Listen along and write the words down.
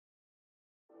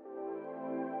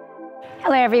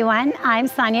Hello everyone, I'm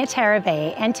Sonia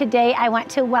Tarabay, and today I want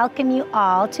to welcome you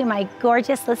all to my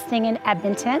gorgeous listing in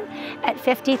Edmonton at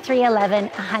 5311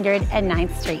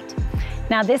 109th Street.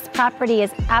 Now this property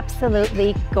is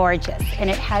absolutely gorgeous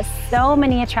and it has so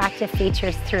many attractive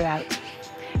features throughout.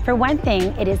 For one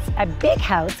thing, it is a big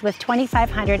house with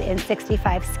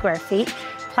 2,565 square feet,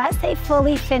 plus a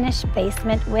fully finished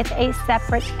basement with a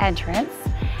separate entrance.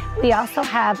 We also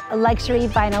have luxury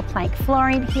vinyl plank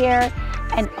flooring here,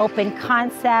 an open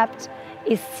concept,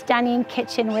 a stunning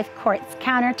kitchen with quartz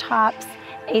countertops,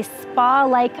 a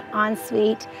spa-like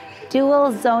ensuite,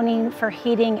 dual zoning for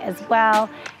heating as well,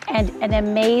 and an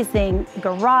amazing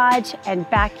garage and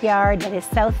backyard that is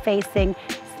south-facing.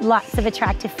 Lots of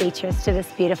attractive features to this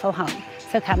beautiful home.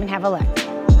 So come and have a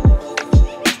look.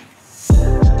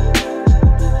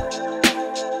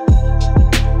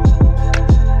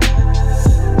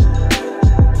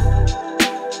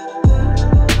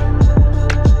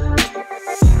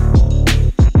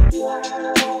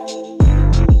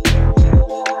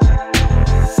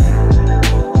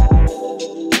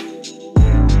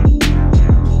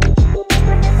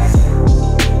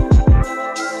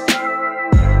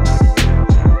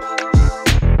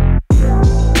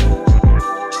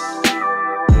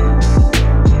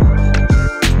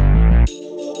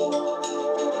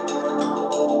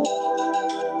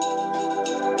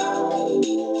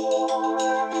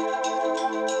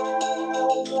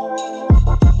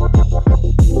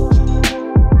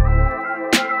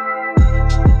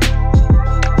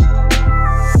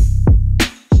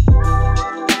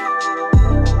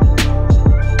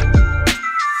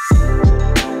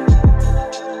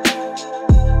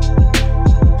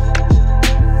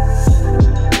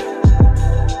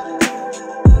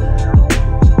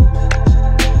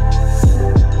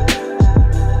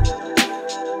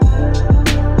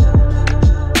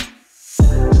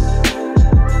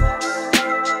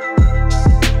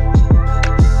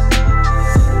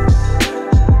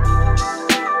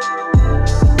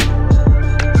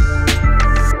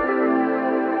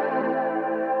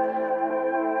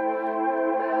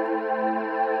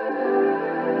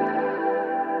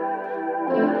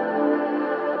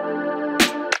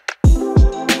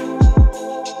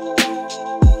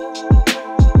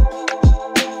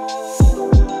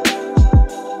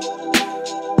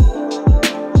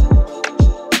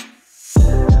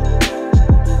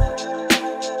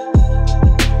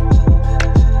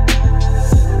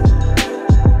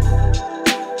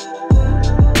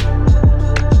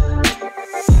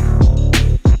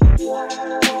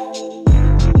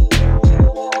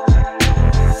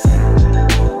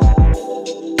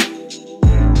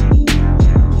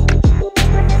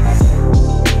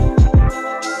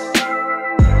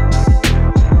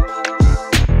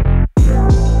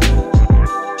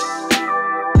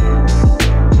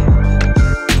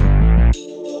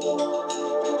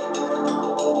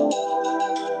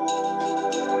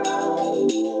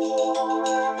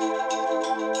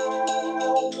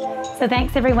 So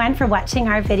thanks everyone for watching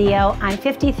our video on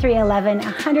 5311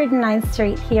 109th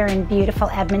Street here in beautiful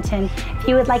Edmonton. If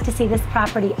you would like to see this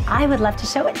property, I would love to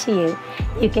show it to you.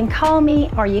 You can call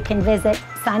me or you can visit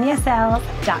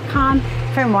soniasales.com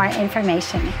for more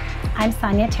information. I'm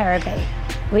Sonia Tarabay,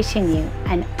 wishing you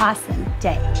an awesome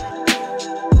day.